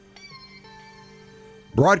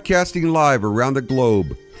Broadcasting live around the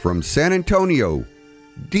globe from San Antonio,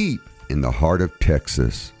 deep in the heart of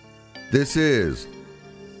Texas. This is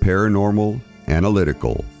Paranormal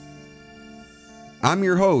Analytical. I'm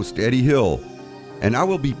your host, Eddie Hill, and I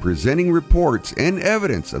will be presenting reports and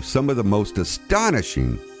evidence of some of the most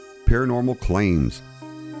astonishing paranormal claims.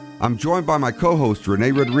 I'm joined by my co-host,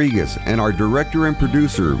 Rene Rodriguez, and our director and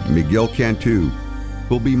producer, Miguel Cantu,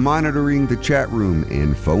 who'll be monitoring the chat room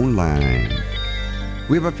and phone line.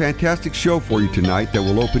 We have a fantastic show for you tonight that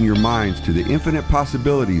will open your minds to the infinite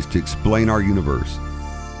possibilities to explain our universe.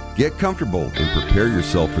 Get comfortable and prepare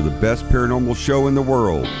yourself for the best paranormal show in the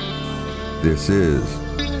world. This is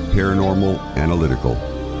Paranormal Analytical.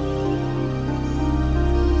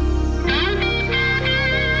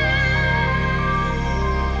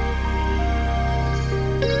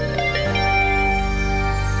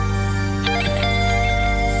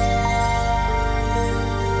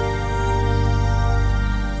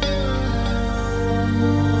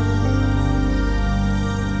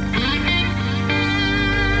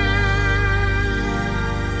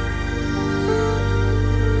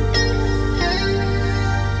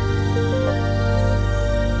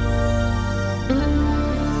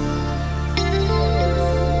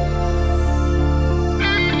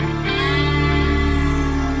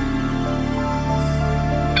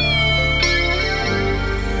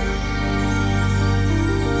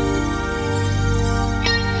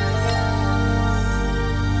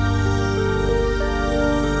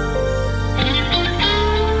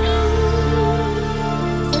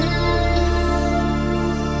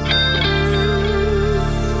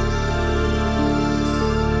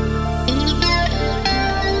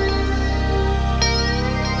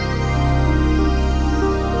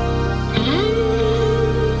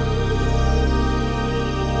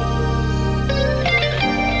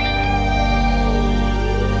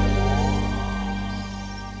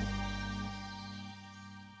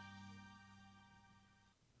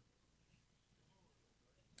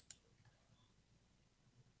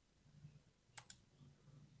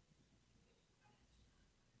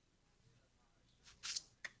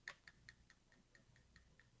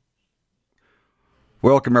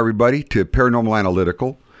 Welcome, everybody, to Paranormal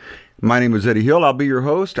Analytical. My name is Eddie Hill. I'll be your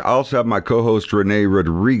host. I also have my co-host, Rene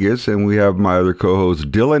Rodriguez, and we have my other co-host,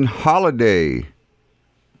 Dylan Holliday.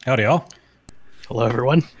 Howdy, y'all. Hello,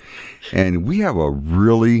 everyone. And we have a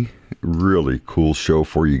really, really cool show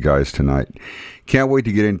for you guys tonight. Can't wait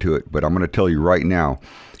to get into it, but I'm going to tell you right now,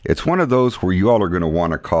 it's one of those where you all are going to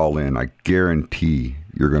want to call in. I guarantee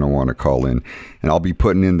you're going to want to call in. And I'll be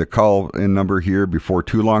putting in the call-in number here before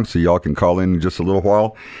too long, so y'all can call in just a little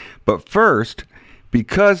while. But first,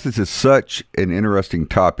 because this is such an interesting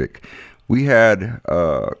topic, we had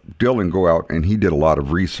Dylan go out and he did a lot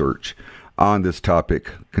of research on this topic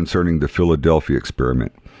concerning the Philadelphia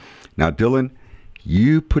experiment. Now, Dylan,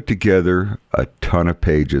 you put together a ton of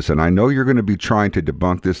pages, and I know you're going to be trying to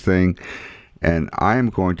debunk this thing, and I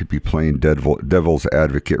am going to be playing devil's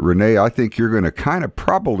advocate. Rene, I think you're going to kind of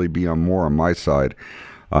probably be more on my side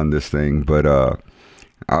on this thing, but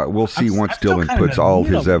we'll see once Dylan puts all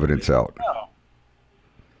his evidence out.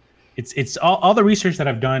 It's all the research that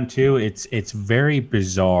I've done too. It's very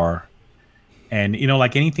bizarre, and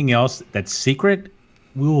like anything else that's secret,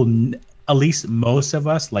 we will at least most of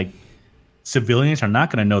us, like civilians, are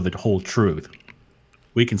not going to know the whole truth.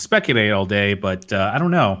 We can speculate all day, but I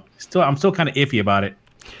don't know. I'm still kind of iffy about it.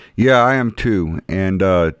 Yeah, I am too. And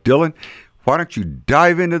Dylan, why don't you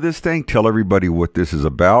dive into this thing? Tell everybody what this is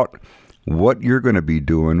about, what you're going to be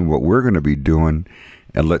doing, what we're going to be doing,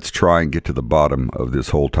 and let's try and get to the bottom of this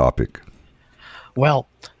whole topic. Well,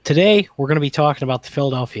 today we're going to be talking about the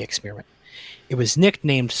Philadelphia experiment. It was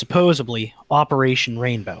nicknamed, supposedly, Operation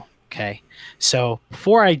Rainbow. Okay, so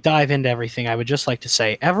before I dive into everything, I would just like to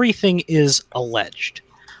say everything is alleged.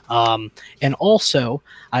 And also,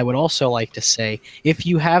 I would also like to say, if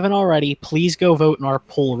you haven't already, please go vote in our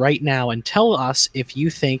poll right now and tell us if you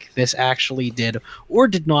think this actually did or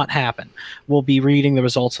did not happen. We'll be reading the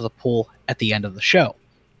results of the poll at the end of the show.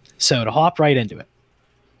 So to hop right into it.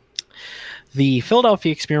 The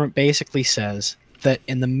Philadelphia experiment basically says that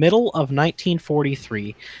in the middle of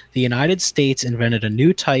 1943, the United States invented a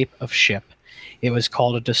new type of ship. It was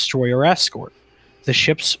called a destroyer escort. The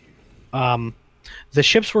ships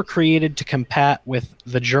were created to combat with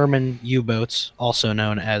the German U-boats, also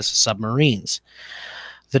known as submarines.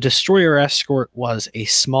 The destroyer escort was a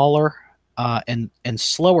smaller and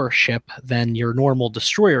slower ship than your normal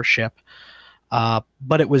destroyer ship,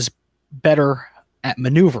 but it was better at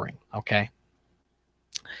maneuvering, okay?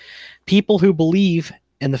 People who believe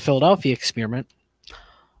in the Philadelphia experiment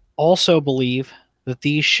also believe that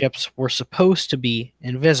these ships were supposed to be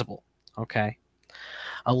invisible. Okay.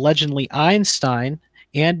 Allegedly, Einstein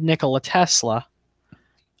and Nikola Tesla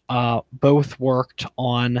both worked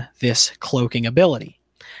on this cloaking ability.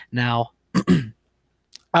 Now,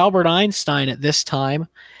 Albert Einstein at this time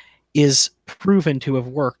is proven to have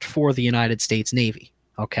worked for the United States Navy,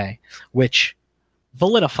 okay, which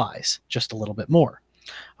validifies just a little bit more,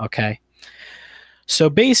 okay? So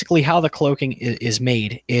basically how the cloaking is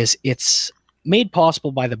made is it's made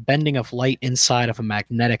possible by the bending of light inside of a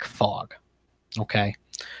magnetic fog, okay?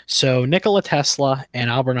 So Nikola Tesla and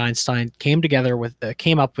Albert Einstein came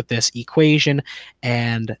up with this equation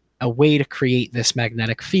and a way to create this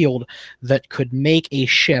magnetic field that could make a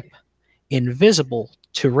ship invisible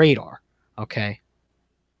to radar. Okay.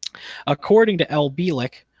 According to Al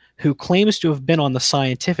Bielek, who claims to have been on the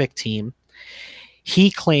scientific team,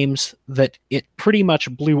 he claims that it pretty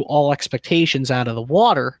much blew all expectations out of the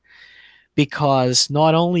water because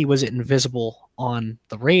not only was it invisible on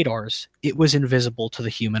the radars, it was invisible to the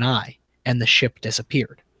human eye, and the ship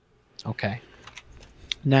disappeared. Okay.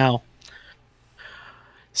 Now,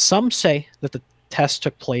 some say that the test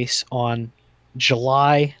took place in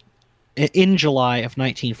July of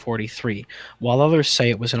 1943, while others say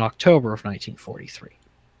it was in October of 1943.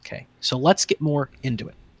 Okay, so let's get more into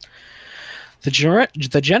it. The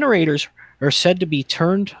generators are said to be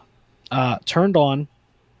turned on,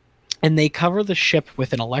 and they cover the ship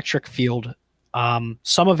with an electric field.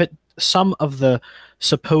 Some of the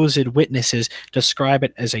supposed witnesses describe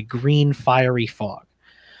it as a green fiery fog.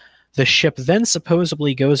 The ship then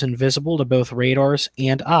supposedly goes invisible to both radars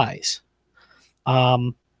and eyes.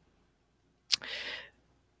 The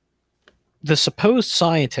supposed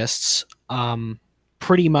scientists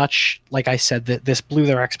pretty much, like I said, that this blew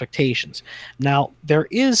their expectations. Now, there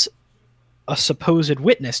is a supposed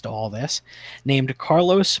witness to all this named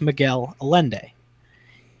Carlos Miguel Allende.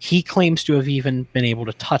 He claims to have even been able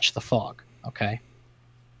to touch the fog. Okay.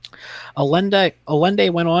 Allende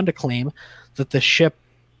went on to claim that the ship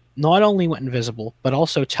not only went invisible, but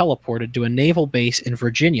also teleported to a naval base in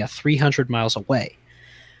Virginia 300 miles away.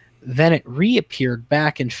 Then it reappeared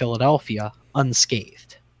back in Philadelphia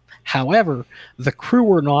unscathed. However, the crew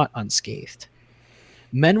were not unscathed.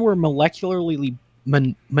 Men were molecularly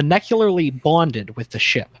bonded with the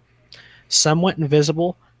ship. Some went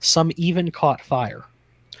invisible, some even caught fire.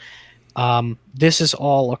 This is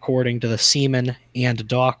all according to the seaman and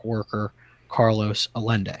dock worker Carlos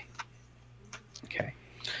Allende. Okay.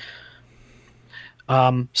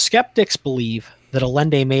 Skeptics believe that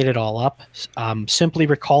Allende made it all up, simply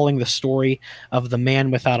recalling the story of the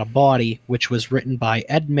man without a body, which was written by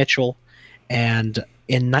Ed Mitchell and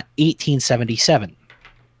in 1877.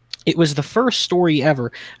 It was the first story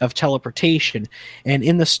ever of teleportation, and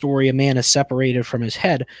in the story, a man is separated from his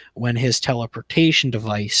head when his teleportation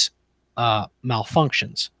device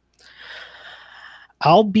malfunctions.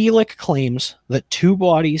 Al Bielek claims that two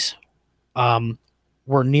bodies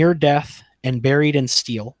were near death and buried in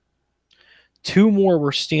steel. Two more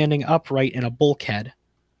were standing upright in a bulkhead,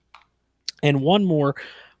 and one more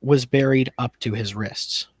was buried up to his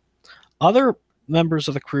wrists. Other members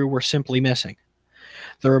of the crew were simply missing.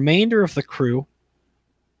 The remainder of the crew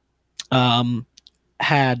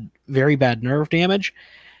had very bad nerve damage,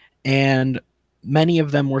 and many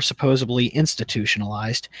of them were supposedly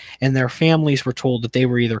institutionalized, and their families were told that they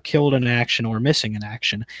were either killed in action or missing in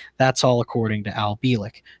action. That's all according to Al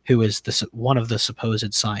Bielek, who is one of the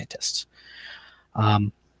supposed scientists.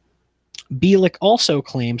 Bielek also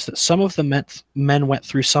claims that some of the men went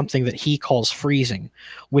through something that he calls freezing,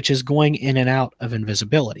 which is going in and out of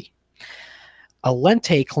invisibility.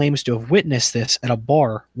 Allende claims to have witnessed this at a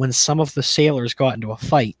bar when some of the sailors got into a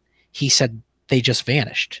fight. He said they just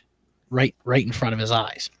vanished right in front of his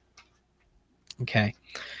eyes. Okay.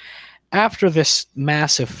 After this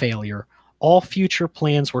massive failure, all future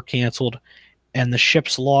plans were canceled, and the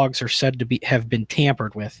ship's logs are said to have been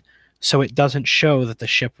tampered with, so it doesn't show that the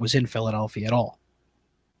ship was in Philadelphia at all.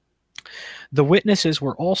 The witnesses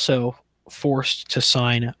were also forced to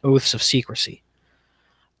sign oaths of secrecy.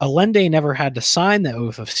 Allende never had to sign the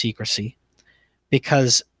oath of secrecy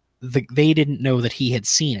because they didn't know that he had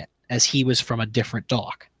seen it, as he was from a different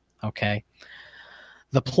dock. Okay.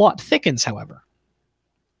 The plot thickens, however.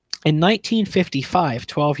 In 1955,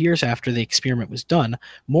 12 years after the experiment was done,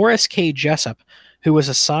 Morris K. Jessup, who was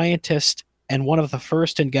a scientist and one of the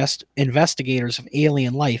first investigators of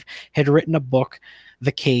alien life, had written a book,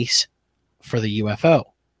 The Case for the UFO.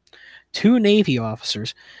 Two Navy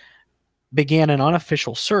officers began an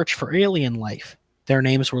unofficial search for alien life. Their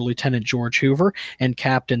names were Lieutenant George Hoover and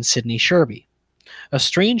Captain Sidney Sherby. A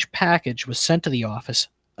strange package was sent to the office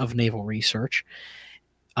of Naval Research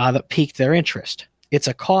that piqued their interest. It's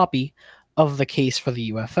a copy of the case for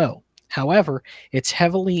the UFO. However, it's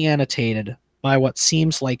heavily annotated by what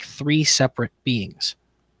seems like 3 separate beings.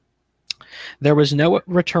 There was no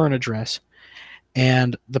return address,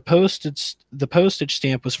 and the postage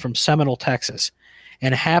stamp was from Seminole, Texas,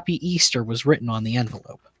 and Happy Easter was written on the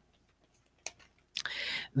envelope.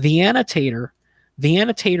 The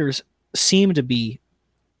annotators seem to be,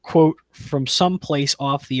 quote, from someplace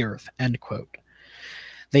off the earth, end quote.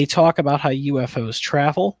 They talk about how UFOs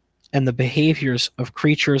travel and the behaviors of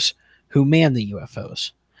creatures who man the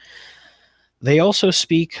UFOs. They also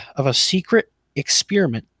speak of a secret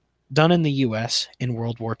experiment done in the U.S. in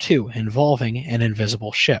World War II involving an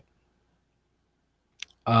invisible ship.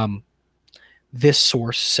 This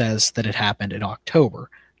source says that it happened in October,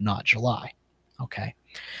 not July. Okay.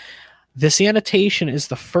 This annotation is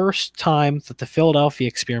the first time that the Philadelphia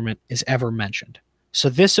experiment is ever mentioned. So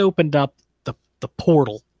this opened up the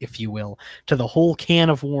portal, if you will, to the whole can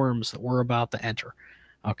of worms that we're about to enter.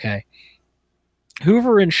 Okay.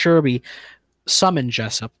 Hoover and Sherby summoned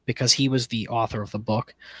Jessup because he was the author of the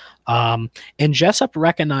book. And Jessup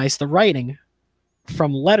recognized the writing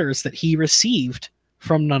from letters that he received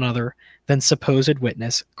from none other than supposed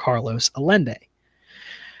witness Carlos Allende.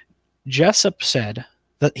 Jessup said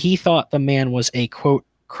that he thought the man was a, quote,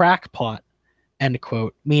 crackpot, end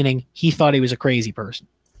quote, meaning he thought he was a crazy person.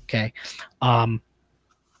 Okay.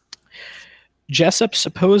 Jessup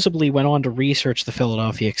supposedly went on to research the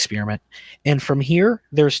Philadelphia experiment, and from here,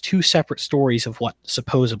 there's 2 separate stories of what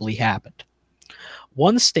supposedly happened.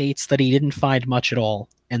 One states that he didn't find much at all,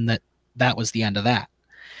 and that was the end of that.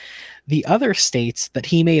 The other states that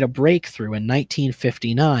he made a breakthrough in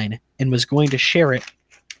 1959 and was going to share it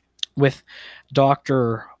with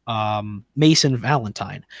Dr. Mason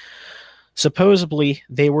Valentine. Supposedly,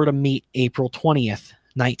 they were to meet April 20th,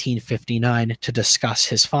 1959, to discuss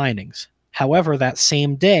his findings. However, that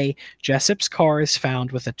same day, Jessup's car is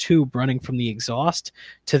found with a tube running from the exhaust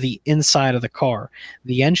to the inside of the car.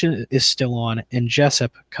 The engine is still on, and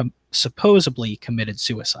Jessup supposedly committed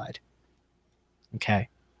suicide. Okay.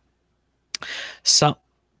 Go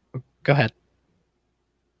ahead.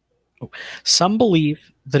 Some believe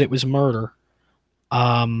that it was murder,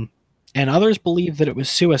 and others believe that it was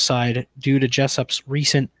suicide due to Jessup's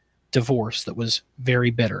recent divorce that was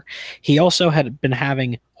very bitter. He also had been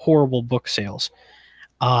having horrible book sales.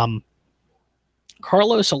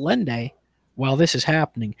 Carlos Allende, while this is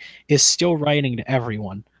happening, is still writing to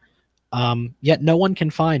everyone, yet no one can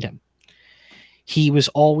find him. He was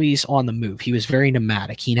always on the move. He was very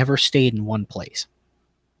nomadic. He never stayed in one place.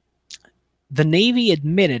 The Navy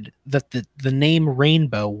admitted that the name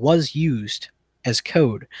Rainbow was used as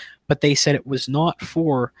code, but they said it was not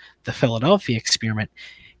for the Philadelphia experiment.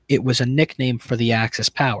 It was a nickname for the Axis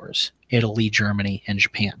powers, Italy, Germany, and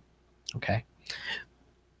Japan. Okay.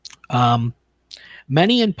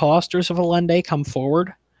 Many imposters of Allende come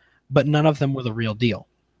forward, but none of them were the real deal.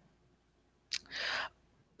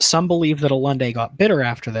 Some believe that Allende got bitter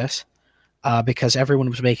after this because everyone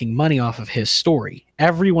was making money off of his story.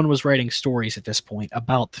 Everyone was writing stories at this point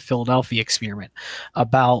about the Philadelphia experiment,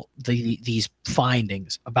 about these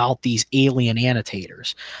findings, about these alien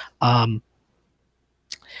annotators.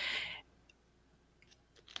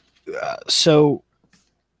 So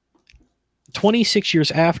 26 years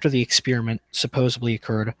after the experiment supposedly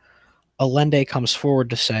occurred, Allende comes forward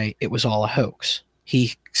to say it was all a hoax.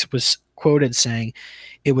 He was quoted saying,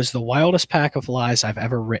 "It was the wildest pack of lies I've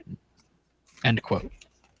ever written." End quote.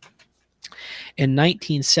 In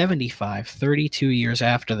 1975, 32 years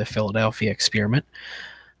after the Philadelphia experiment,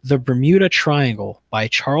 The Bermuda Triangle by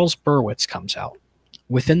Charles Berwitz comes out.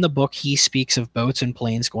 Within the book, he speaks of boats and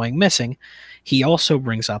planes going missing. He also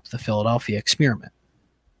brings up the Philadelphia experiment.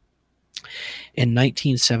 In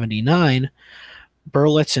 1979,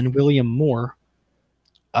 Berlitz and William Moore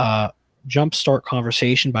jumpstart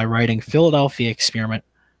conversation by writing Philadelphia Experiment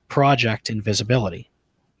Project Invisibility.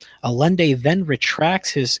 Allende then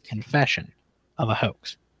retracts his confession of a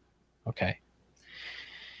hoax. Okay.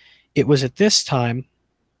 It was at this time,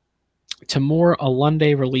 to Moore,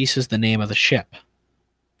 Allende releases the name of the ship.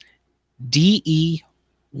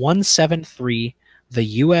 DE-173,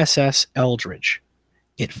 the USS Eldridge.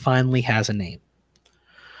 It finally has a name.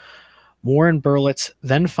 Moore and Berlitz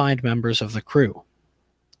then find members of the crew.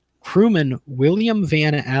 Crewman William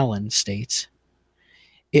Van Allen states,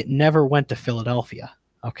 "It never went to Philadelphia."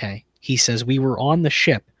 Okay. He says, "We were on the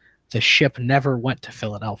ship. The ship never went to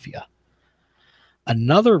Philadelphia."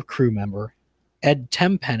 Another crew member, Ed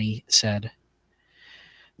Tempenny, said,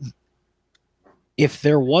 "If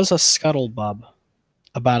there was a scuttlebutt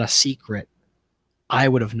about a secret, I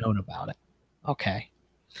would have known about it. Okay.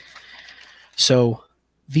 So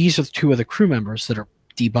these are two of the crew members that are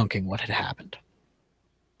debunking what had happened.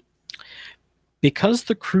 Because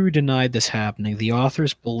the crew denied this happening, the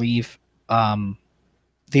authors believe that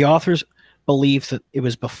it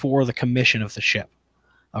was before the commission of the ship.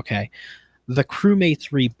 Okay. The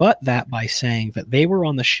crewmates rebut that by saying that they were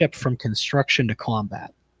on the ship from construction to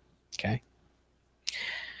combat. Okay.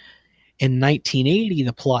 In 1980,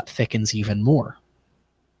 the plot thickens even more,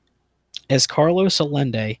 as Carlos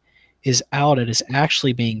Allende is outed as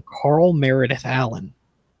actually being Carl Meredith Allen.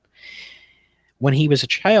 When he was a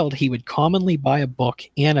child, he would commonly buy a book,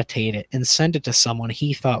 annotate it, and send it to someone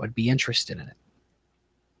he thought would be interested in it.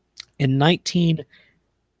 In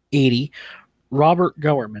 1980, Robert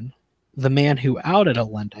Goerman, the man who outed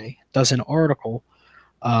Allende, does an article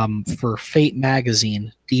for Fate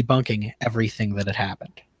magazine debunking everything that had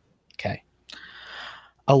happened. Okay.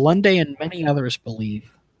 Allende and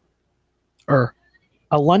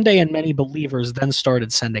many believers then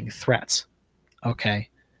started sending threats. Okay.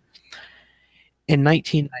 In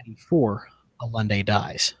 1994, Allende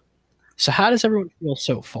dies. So how does everyone feel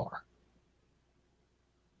so far?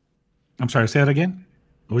 I'm sorry, say that again.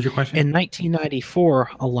 What was your question? In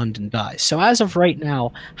 1994, Allende dies. So as of right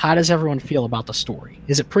now, how does everyone feel about the story?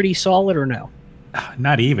 Is it pretty solid or no?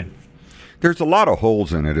 Not even. There's a lot of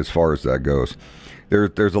holes in it as far as that goes.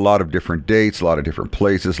 There's a lot of different dates, a lot of different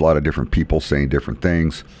places, a lot of different people saying different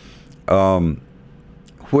things,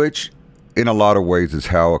 which in a lot of ways is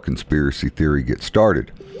how a conspiracy theory gets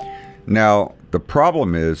started. Now, the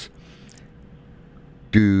problem is,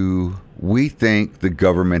 do we think the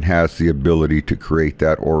government has the ability to create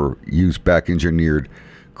that or use back-engineered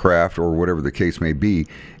craft or whatever the case may be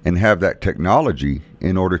and have that technology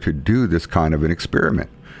in order to do this kind of an experiment?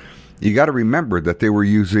 You got to remember that they were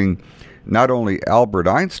using not only Albert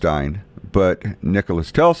Einstein, but Nikola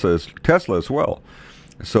Tesla as well.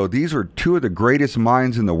 So these are two of the greatest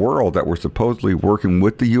minds in the world that were supposedly working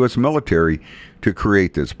with the U.S. military to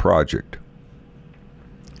create this project.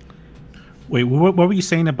 Wait, what were you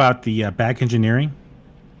saying about the back engineering?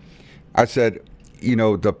 I said,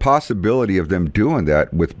 the possibility of them doing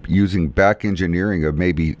that with using back engineering of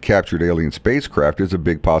maybe captured alien spacecraft is a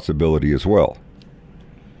big possibility as well.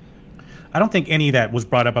 I don't think any of that was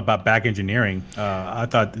brought up about back engineering. I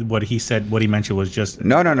thought what he mentioned was just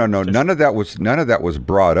no. None of that was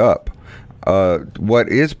brought up. What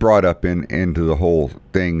is brought up into the whole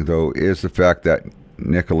thing, though, is the fact that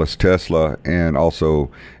Nikola Tesla and also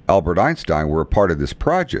Albert Einstein were a part of this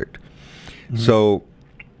project. Mm-hmm. So,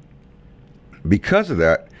 because of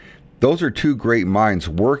that, those are two great minds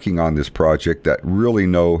working on this project that really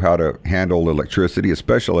know how to handle electricity,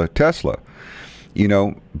 especially Tesla.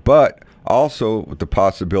 But also with the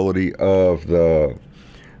possibility of the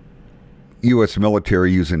U.S.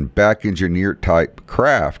 military using back-engineered type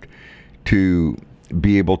craft to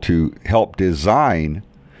be able to help design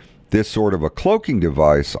this sort of a cloaking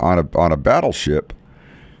device on a battleship,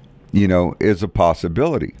 is a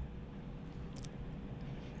possibility.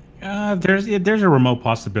 There's a remote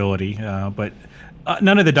possibility, but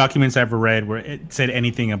none of the documents I've read where it said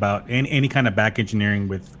anything about any kind of back engineering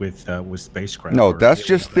with spacecraft. No, that's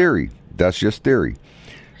just theory. That's just theory.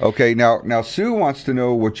 Okay, now Sue wants to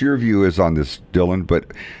know what your view is on this, Dylan, but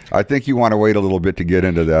I think you want to wait a little bit to get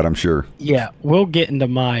into that, I'm sure. Yeah, we'll get into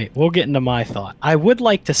my thought. I would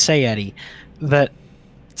like to say, Eddie, that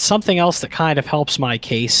something else that kind of helps my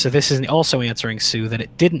case, so this is also answering Sue, that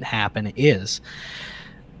it didn't happen, is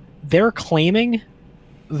they're claiming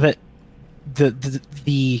that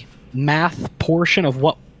the math portion of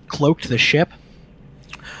what cloaked the ship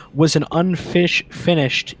was an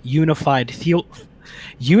unfinished unified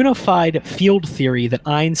field theory that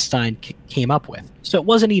Einstein came up with. So it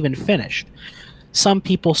wasn't even finished. Some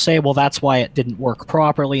people say, well, that's why it didn't work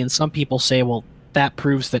properly, and some people say, well, that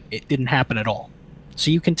proves that it didn't happen at all.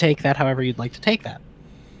 So you can take that however you'd like to take that.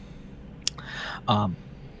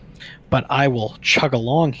 But I will chug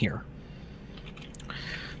along here.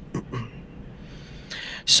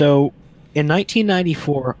 So in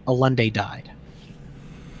 1994, Allende died.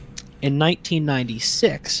 In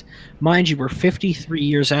 1996, mind you, we're 53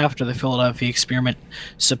 years after the Philadelphia experiment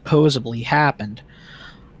supposedly happened.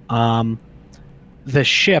 The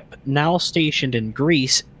ship, now stationed in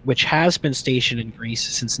Greece, which has been stationed in Greece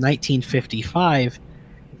since 1955,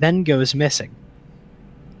 then goes missing.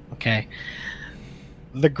 Okay.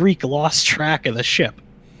 The Greek lost track of the ship.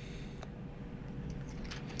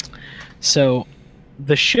 So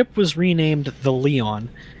the ship was renamed the Leon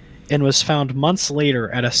and was found months later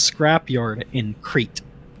at a scrapyard in Crete.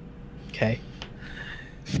 Okay.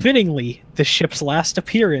 Fittingly, the ship's last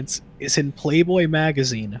appearance is in Playboy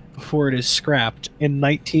magazine before it is scrapped in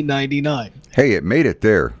 1999. Hey, it made it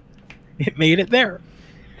there. It made it there.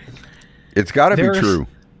 It's got to be There's- true.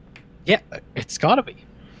 Yeah, it's got to be.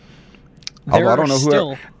 Although I don't know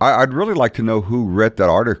still, who. I'd really like to know who read that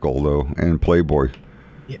article though in Playboy.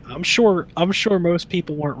 Yeah, I'm sure most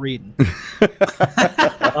people weren't reading.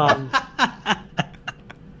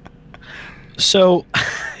 So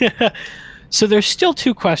there's still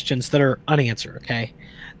two questions that are unanswered, okay?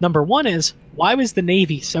 Number one is, why was the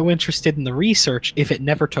Navy so interested in the research if it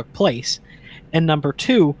never took place? And number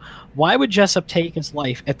two, why would Jessup take his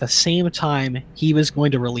life at the same time he was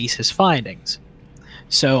going to release his findings?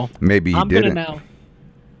 So Maybe he I'm going to didn't. now...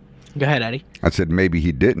 Go ahead, Eddie. I said maybe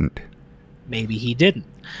he didn't. Maybe he didn't.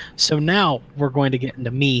 So now we're going to get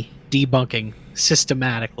into me debunking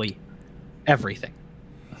systematically everything.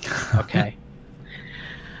 Okay.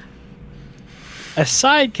 A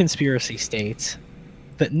side conspiracy states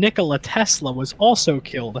that Nikola Tesla was also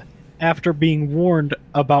killed after being warned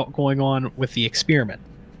about going on with the experiment.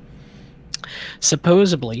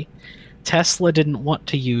 Supposedly, Tesla didn't want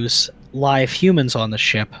to use live humans on the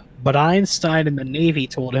ship, but Einstein and the Navy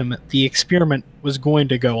told him the experiment was going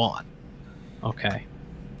to go on. Okay.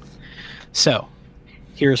 So,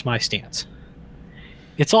 here's my stance.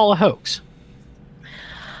 It's all a hoax.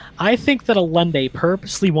 I think that Allende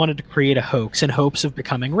purposely wanted to create a hoax in hopes of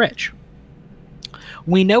becoming rich.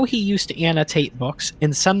 We know he used to annotate books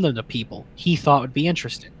and send them to people he thought would be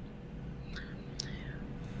interested.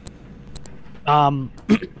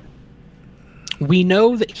 We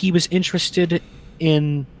know that he was interested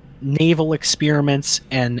in naval experiments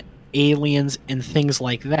and aliens and things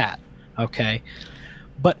like that. Okay?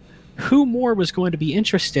 But who more was going to be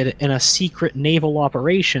interested in a secret naval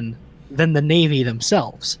operation than the Navy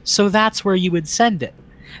themselves? So that's where you would send it.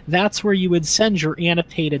 That's where you would send your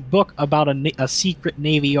annotated book about a secret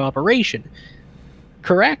Navy operation.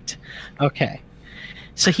 Correct? Okay.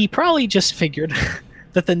 So he probably just figured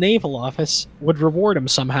that the Naval Office would reward him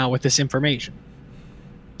somehow with this information.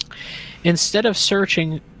 Instead of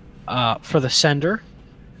searching for the sender,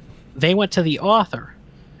 they went to the author,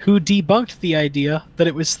 who debunked the idea that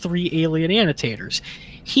it was 3 alien annotators.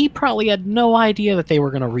 He probably had no idea that they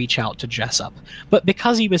were going to reach out to Jessup. But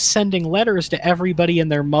because he was sending letters to everybody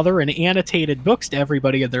and their mother and annotated books to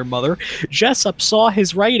everybody and their mother, Jessup saw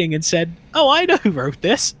his writing and said, "Oh, I know who wrote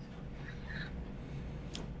this."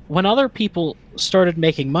 When other people started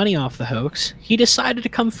making money off the hoax, he decided to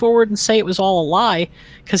come forward and say it was all a lie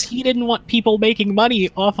because he didn't want people making money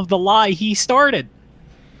off of the lie he started.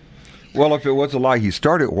 Well, if it was a lie he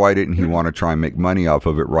started, why didn't he want to try and make money off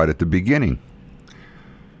of it right at the beginning?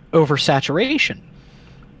 Oversaturation.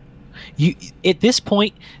 At this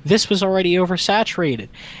point, this was already oversaturated.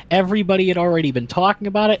 Everybody had already been talking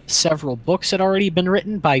about it. Several books had already been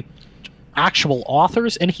written by actual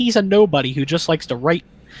authors, and he's a nobody who just likes to write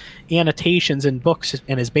annotations in books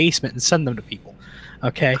in his basement and send them to people.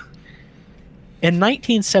 Okay? In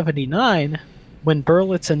 1979, when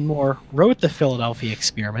Berlitz and Moore wrote the Philadelphia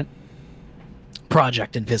Experiment,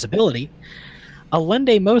 Project Invisibility,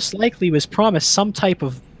 Allende most likely was promised some type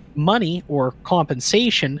of money or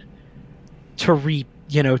compensation to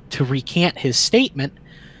recant his statement,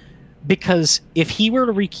 because if he were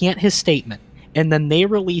to recant his statement and then they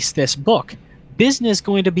release this book, business is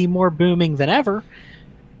going to be more booming than ever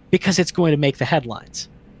because it's going to make the headlines.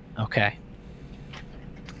 Okay.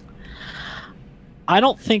 I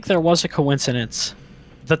don't think there was a coincidence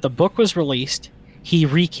that the book was released, he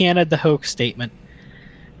recanted the hoax statement,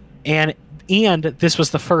 and this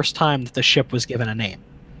was the first time that the ship was given a name.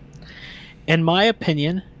 In my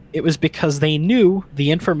opinion, it was because they knew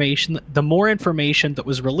the more information that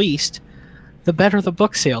was released, the better the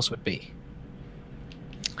book sales would be.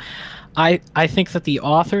 I think that the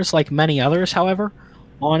authors, like many others, however,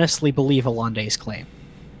 honestly believe Allende's claim.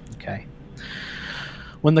 Okay.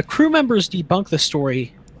 When the crew members debunked the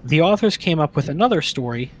story, the authors came up with another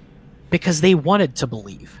story because they wanted to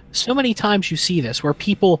believe. So many times you see this where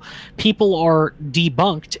people are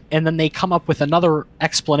debunked and then they come up with another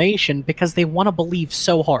explanation because they want to believe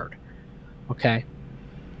so hard. Okay.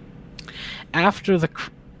 After the crew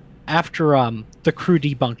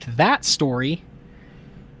debunked that story,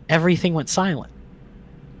 everything went silent.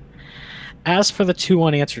 As for the 2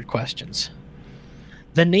 unanswered questions,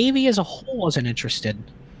 the Navy as a whole wasn't interested.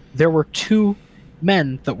 There were 2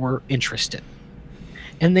 men that were interested.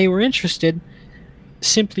 And they were interested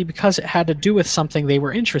simply because it had to do with something they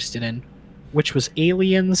were interested in, which was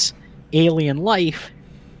aliens, alien life,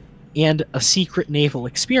 and a secret naval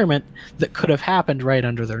experiment that could have happened right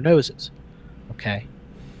under their noses. Okay.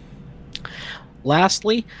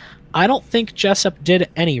 Lastly, I don't think Jessup did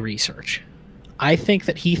any research. I think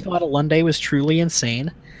that he thought Allende was truly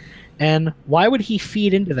insane. And why would he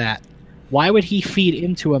feed into that? Why would he feed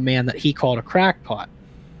into a man that he called a crackpot?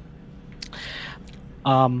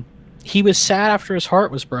 He was sad after his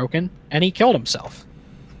heart was broken, and he killed himself.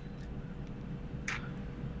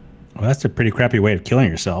 Well, that's a pretty crappy way of killing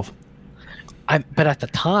yourself. But at the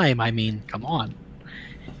time, I mean, come on.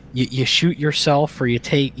 You shoot yourself, or you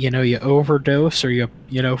take, you overdose, or you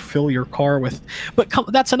fill your car with. But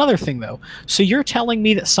that's another thing, though. So you're telling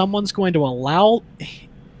me that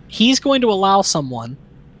he's going to allow someone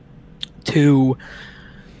to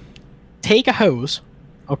take a hose,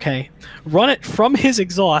 okay, run it from his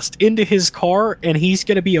exhaust into his car, and he's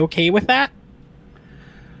going to be okay with that?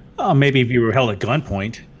 Maybe if you were held at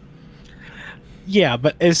gunpoint. Yeah,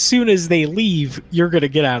 but as soon as they leave, you're going to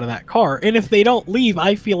get out of that car. And if they don't leave,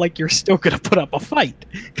 I feel like you're still going to put up a fight.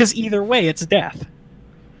 Because either way, it's death.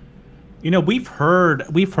 We've heard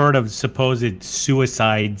of supposed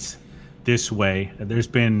suicides this way. There's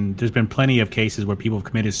been plenty of cases where people have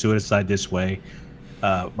committed suicide this way,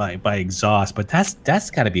 by exhaust. But that's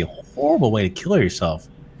got to be a horrible way to kill yourself.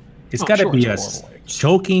 It's got to be a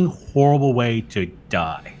choking, horrible way to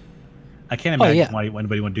die. I can't imagine why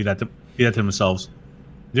anybody would do that to themselves.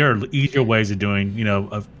 There are easier ways of doing,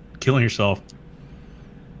 of killing yourself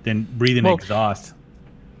than breathing exhaust.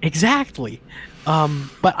 Exactly.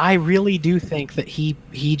 But I really do think that he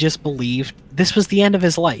just believed this was the end of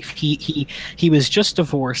his life. He was just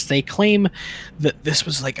divorced. They claim that this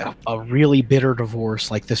was like a really bitter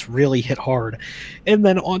divorce, like this really hit hard. And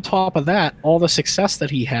then on top of that, all the success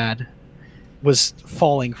that he had was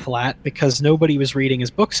falling flat because nobody was reading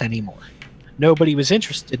his books anymore. Nobody was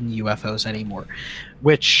interested in UFOs anymore,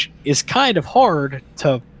 which is kind of hard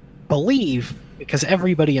to believe because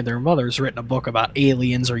everybody and their mother's written a book about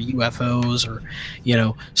aliens or UFOs or,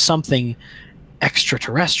 something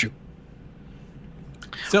extraterrestrial.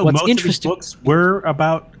 So most of his books were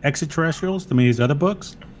about extraterrestrials? I mean, his other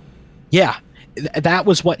books? Yeah. That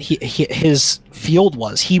was what his field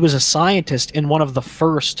was. He was a scientist and one of the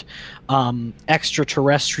first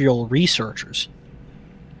extraterrestrial researchers.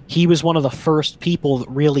 He was one of the first people that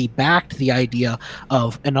really backed the idea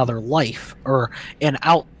of another life or an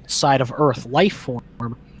outside of Earth life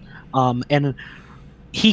form. And